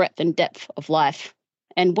full breadth and depth of life.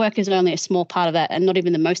 And work is only a small part of that and not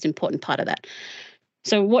even the most important part of that.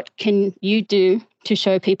 So what can you do to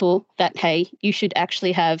show people that, hey, you should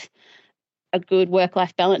actually have a good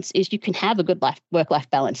work-life balance? Is you can have a good work-life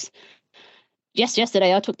balance. Just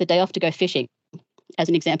yesterday, I took the day off to go fishing, as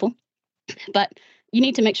an example. But you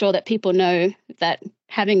need to make sure that people know that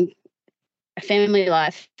having a family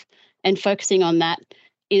life and focusing on that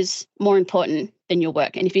is more important than your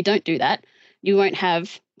work. And if you don't do that, you won't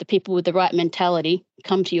have the people with the right mentality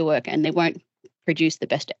come to your work and they won't produce the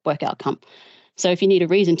best work outcome. So if you need a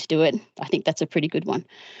reason to do it, I think that's a pretty good one.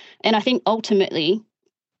 And I think ultimately,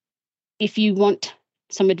 if you want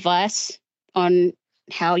some advice on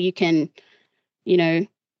how you can,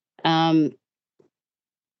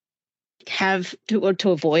 have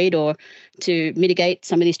to avoid or to mitigate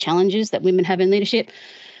some of these challenges that women have in leadership,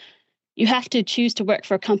 you have to choose to work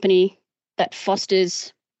for a company that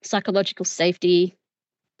fosters psychological safety,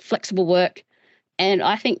 flexible work, and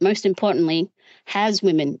I think most importantly, has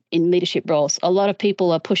women in leadership roles. A lot of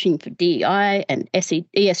people are pushing for DEI and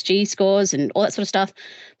ESG scores and all that sort of stuff,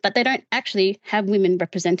 but they don't actually have women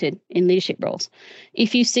represented in leadership roles.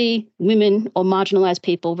 If you see women or marginalized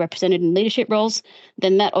people represented in leadership roles,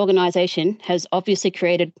 then that organization has obviously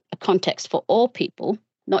created a context for all people,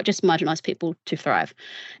 not just marginalized people, to thrive.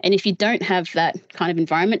 And if you don't have that kind of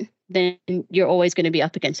environment, then you're always going to be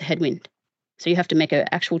up against a headwind. So you have to make an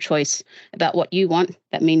actual choice about what you want.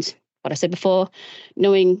 That means what I said before,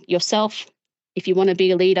 knowing yourself. If you want to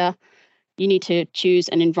be a leader, you need to choose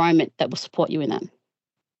an environment that will support you in that.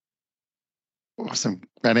 Awesome.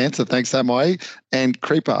 Great answer. Thanks, Myee. And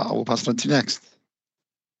Kripa, I will pass it on to you next.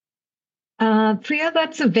 Priya,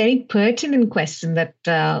 that's a very pertinent question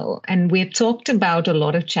and we've talked about a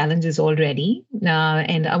lot of challenges already.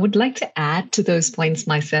 And I would like to add to those points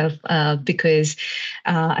myself because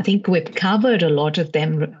I think we've covered a lot of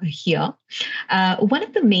them here. One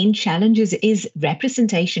of the main challenges is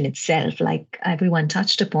representation itself, like everyone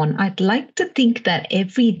touched upon. I'd like to think that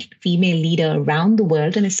every female leader around the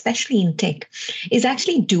world, and especially in tech, is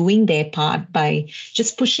actually doing their part by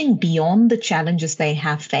just pushing beyond the challenges they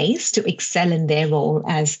have faced to excel in their role,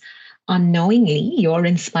 as unknowingly you're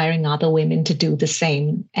inspiring other women to do the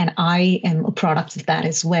same. And I am a product of that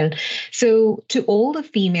as well. So to all the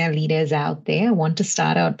female leaders out there, I want to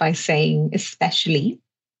start out by saying, especially,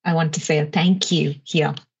 I want to say a thank you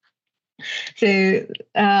here. So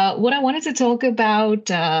what I wanted to talk about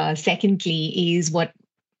secondly is what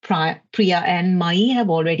Priya and Myee have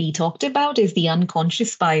already talked about, is the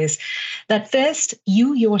unconscious bias that first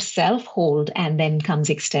you yourself hold and then comes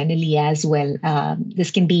externally as well. This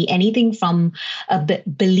can be anything from a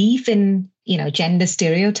belief in gender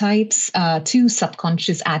stereotypes to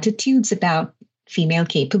subconscious attitudes about female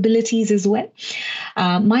capabilities as well.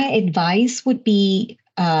 My advice would be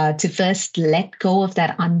to first let go of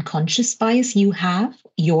that unconscious bias you have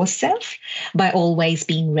yourself by always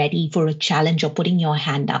being ready for a challenge or putting your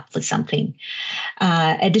hand up for something.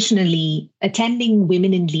 Additionally, attending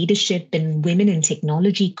Women in Leadership and Women in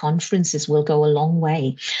Technology conferences will go a long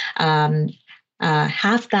way.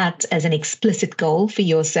 Have that as an explicit goal for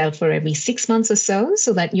yourself for every 6 months or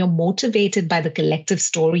so that you're motivated by the collective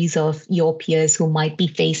stories of your peers who might be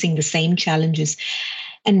facing the same challenges,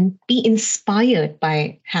 and be inspired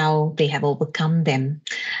by how they have overcome them.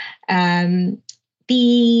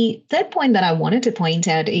 The third point that I wanted to point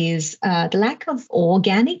out is the lack of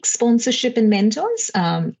organic sponsorship and mentors.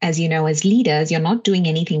 As you know, as leaders, you're not doing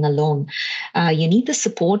anything alone. You need the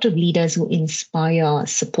support of leaders who inspire,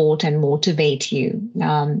 support, and motivate you.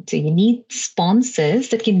 So you need sponsors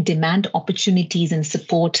that can demand opportunities and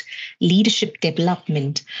support leadership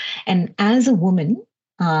development. And as a woman,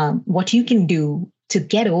 what you can do to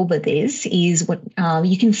get over this is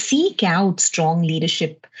you can seek out strong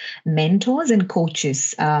leadership mentors and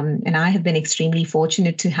coaches. And I have been extremely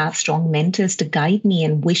fortunate to have strong mentors to guide me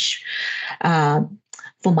and wish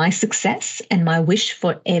for my success. And my wish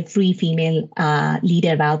for every female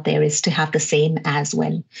leader out there is to have the same as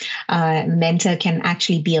well. Mentor can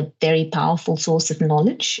actually be a very powerful source of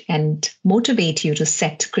knowledge and motivate you to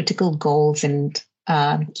set critical goals and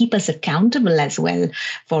keep us accountable as well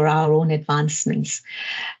for our own advancements.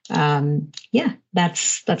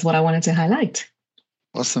 That's what I wanted to highlight.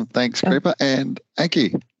 Awesome. Thanks, Kripa. And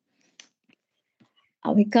Anki.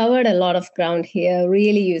 We covered a lot of ground here.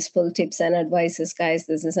 Really useful tips and advices, guys.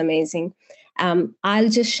 This is amazing. I'll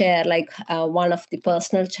just share one of the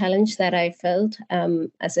personal challenge that I felt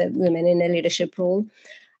as a woman in a leadership role.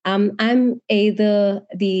 I'm either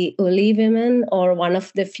the only woman or one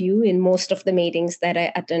of the few in most of the meetings that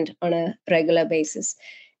I attend on a regular basis.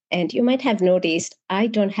 And you might have noticed I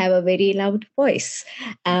don't have a very loud voice.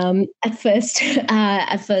 At first,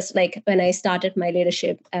 like when I started my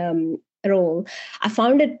leadership role, I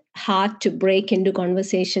found it hard to break into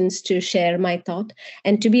conversations to share my thought.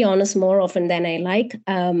 And to be honest, more often than I like,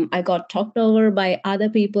 I got talked over by other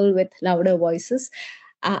people with louder voices.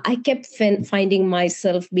 I kept finding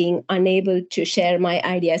myself being unable to share my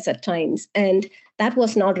ideas at times. And that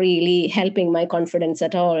was not really helping my confidence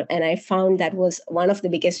at all. And I found that was one of the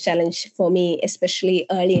biggest challenge for me, especially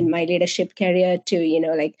early in my leadership career,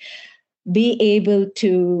 to, be able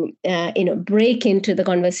to, break into the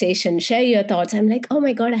conversation, share your thoughts. I'm like, oh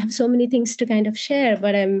my God, I have so many things to kind of share,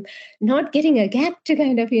 but I'm not getting a gap to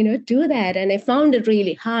kind of, do that. And I found it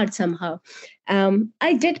really hard somehow.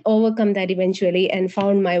 I did overcome that eventually and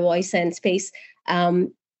found my voice and space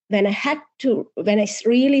when I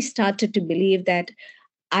really started to believe that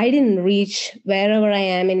I didn't reach wherever I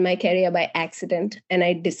am in my career by accident, and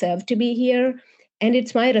I deserve to be here. And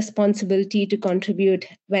it's my responsibility to contribute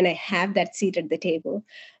when I have that seat at the table.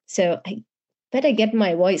 So I better get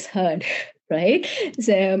my voice heard, right?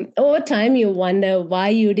 So over time, you wonder why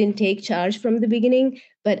you didn't take charge from the beginning.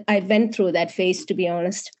 But I went through that phase, to be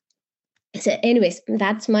honest. So anyways,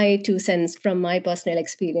 that's my 2 cents from my personal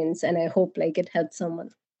experience. And I hope it helps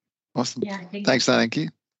someone. Awesome. Yeah, thanks, thank you.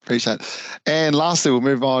 Appreciate it. And lastly, we'll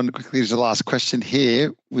move on quickly to the last question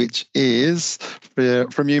here, which is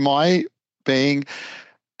from you, Myee, being,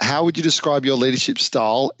 how would you describe your leadership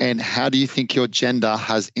style and how do you think your gender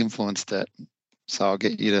has influenced it? So I'll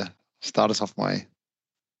get you to start us off, Myee.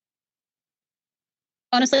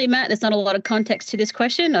 Honestly, Matt, there's not a lot of context to this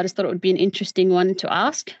question. I just thought it would be an interesting one to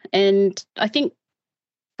ask. And I think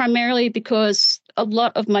primarily because a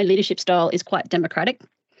lot of my leadership style is quite democratic.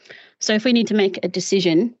 So if we need to make a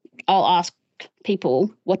decision, I'll ask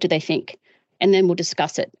people, what do they think? And then we'll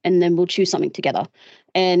discuss it, and then we'll choose something together.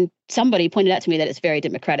 And somebody pointed out to me that it's very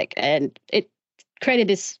democratic, and it created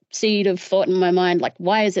this seed of thought in my mind, like,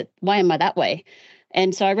 why am I that way?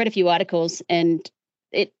 And so I read a few articles, and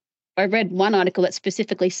I read one article that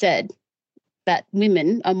specifically said that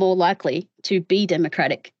women are more likely to be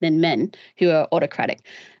democratic than men who are autocratic.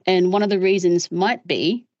 And one of the reasons might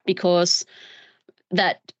be because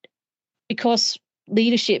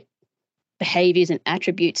leadership behaviors and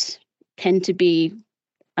attributes tend to be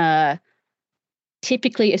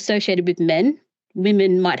typically associated with men.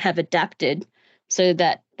 Women might have adapted so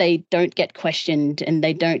that they don't get questioned and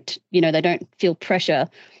they don't feel pressure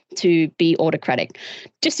to be autocratic.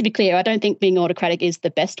 Just to be clear, I don't think being autocratic is the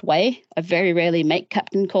best way. I very rarely make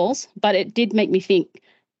captain calls, but it did make me think,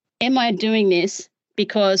 am I doing this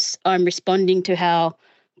because I'm responding to how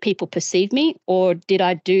people perceive me, or did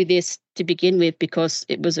I do this to begin with because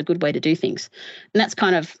it was a good way to do things? And that's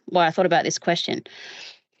kind of why I thought about this question.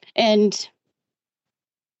 And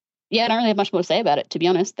yeah, I don't really have much more to say about it, to be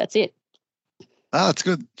honest. That's it. Oh, that's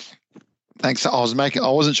good. Thanks. I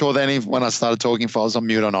wasn't sure then if when I started talking if I was on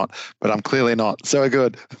mute or not, but I'm clearly not. So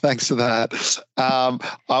good. Thanks for that. I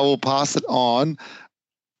will pass it on.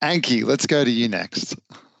 Anki, let's go to you next.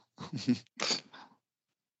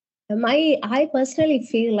 I personally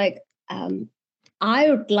feel like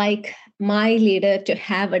I would like my leader to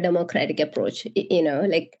have a democratic approach,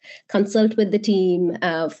 like consult with the team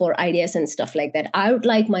for ideas and stuff like that. I would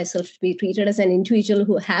like myself to be treated as an individual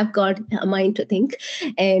who have got a mind to think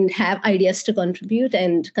and have ideas to contribute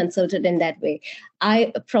and consulted in that way.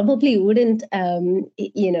 I probably wouldn't,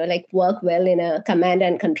 work well in a command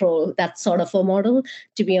and control, that sort of a model,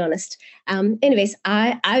 to be honest. Anyways,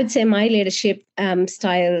 I would say my leadership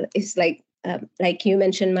style is like you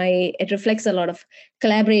mentioned, it reflects a lot of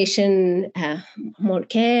collaboration, more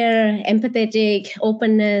care, empathetic,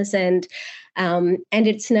 openness, and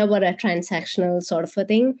it's never a transactional sort of a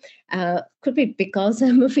thing. Could be because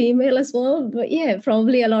I'm a female as well, but yeah,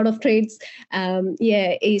 probably a lot of traits,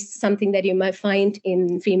 is something that you might find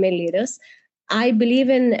in female leaders. I believe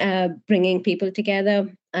in bringing people together.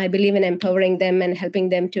 I believe in empowering them and helping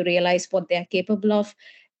them to realize what they are capable of.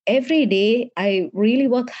 Every day, I really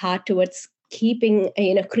work hard towards creating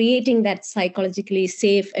that psychologically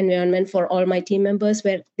safe environment for all my team members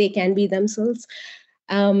where they can be themselves.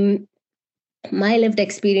 My lived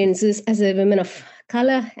experiences as a woman of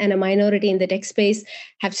color and a minority in the tech space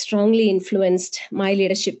have strongly influenced my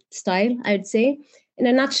leadership style, I would say. In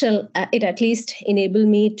a nutshell, it at least enabled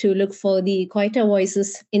me to look for the quieter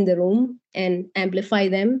voices in the room and amplify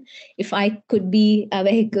them. If I could be a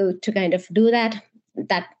vehicle to kind of do that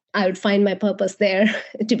I would find my purpose there,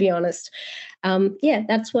 to be honest.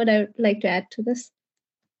 That's what I would like to add to this.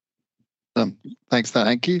 Thanks,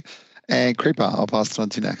 thank you. And Kripa, I'll pass it on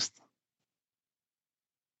to you next.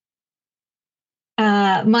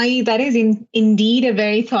 Myee, that is indeed a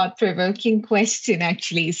very thought-provoking question,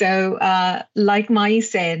 actually. So like Myee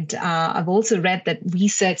said, I've also read that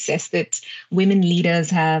research says that women leaders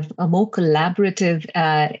have a more collaborative,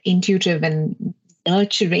 intuitive, and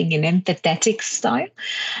nurturing and empathetic style.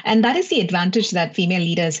 And that is the advantage that female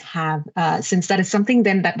leaders have, since that is something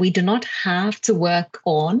then that we do not have to work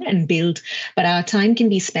on and build, but our time can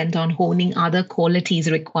be spent on honing other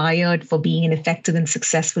qualities required for being an effective and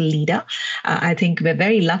successful leader. I think we're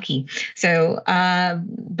very lucky. So,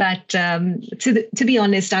 to be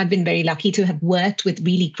honest, I've been very lucky to have worked with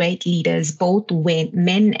really great leaders, both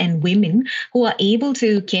men and women, who are able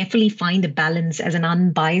to carefully find a balance as an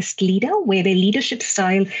unbiased leader, where their leadership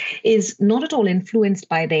style is not at all influenced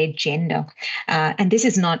by their gender. And this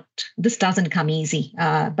doesn't come easy,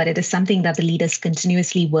 but it is something that the leaders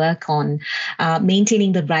continuously work on,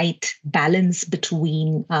 maintaining the right balance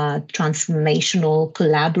between transformational,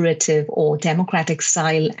 collaborative, or democratic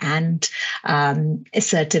style and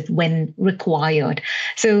assertive when required.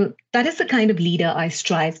 So that is the kind of leader I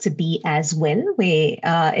strive to be as well, where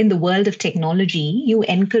in the world of technology, you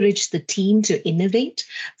encourage the team to innovate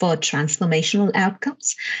for transformational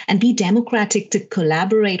outcomes and be democratic to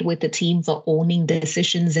collaborate with the team for owning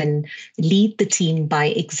decisions and lead the team by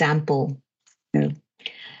example. So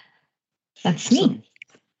that's me.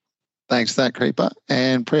 Thanks for that, Kripa.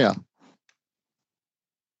 And Priya.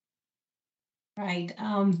 Right.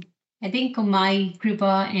 I think Myee,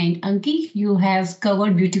 Kripa, and Anki, you have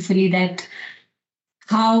covered beautifully that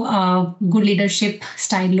how good leadership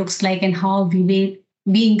style looks like and how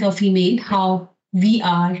being a female, how we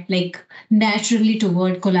are like naturally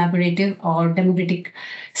toward collaborative or democratic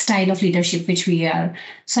style of leadership, which we are.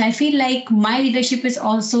 So I feel like my leadership is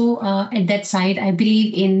also at that side. I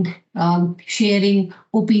believe in sharing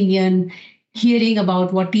opinion, hearing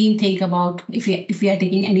about what team think about if we are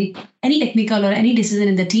taking any technical or any decision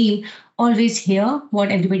in the team. Always hear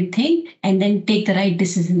what everybody think and then take the right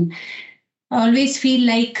decision. I always feel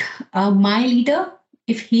like my leader,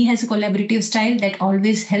 if he has a collaborative style, that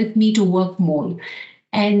always help me to work more.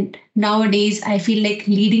 And nowadays, I feel like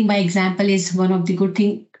leading by example is one of the good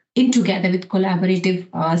thing in together with collaborative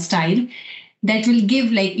style that will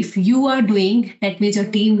give, like, if you are doing, that means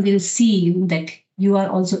your team will see you, that you are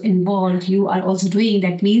also involved, you are also doing,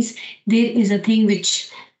 that means there is a thing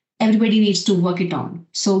which everybody needs to work it on.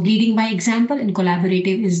 So leading by example and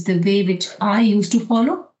collaborative is the way which I used to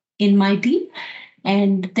follow in my team.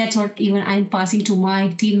 And that's what even I'm passing to my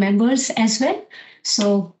team members as well.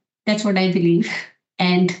 So that's what I believe.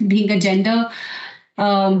 And being a gender,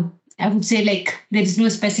 I would say like there is no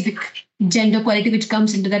specific gender quality which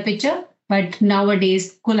comes into the picture. But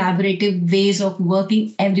nowadays, collaborative ways of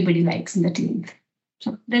working, everybody likes in the team.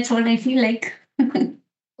 So that's what I feel like.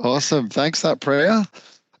 Awesome. Thanks for that, Priya.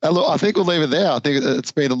 Look, I think we'll leave it there. I think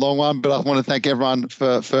it's been a long one, but I want to thank everyone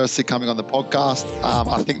for firstly coming on the podcast.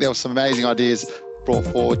 I think there were some amazing ideas brought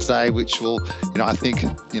forward today, which will, I think,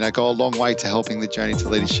 go a long way to helping the journey to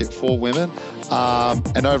leadership for women.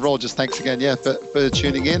 And overall, just thanks again, for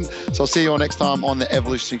tuning in. So I'll see you all next time on the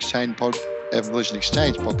Evolution Exchange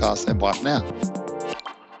podcast, and bye for now.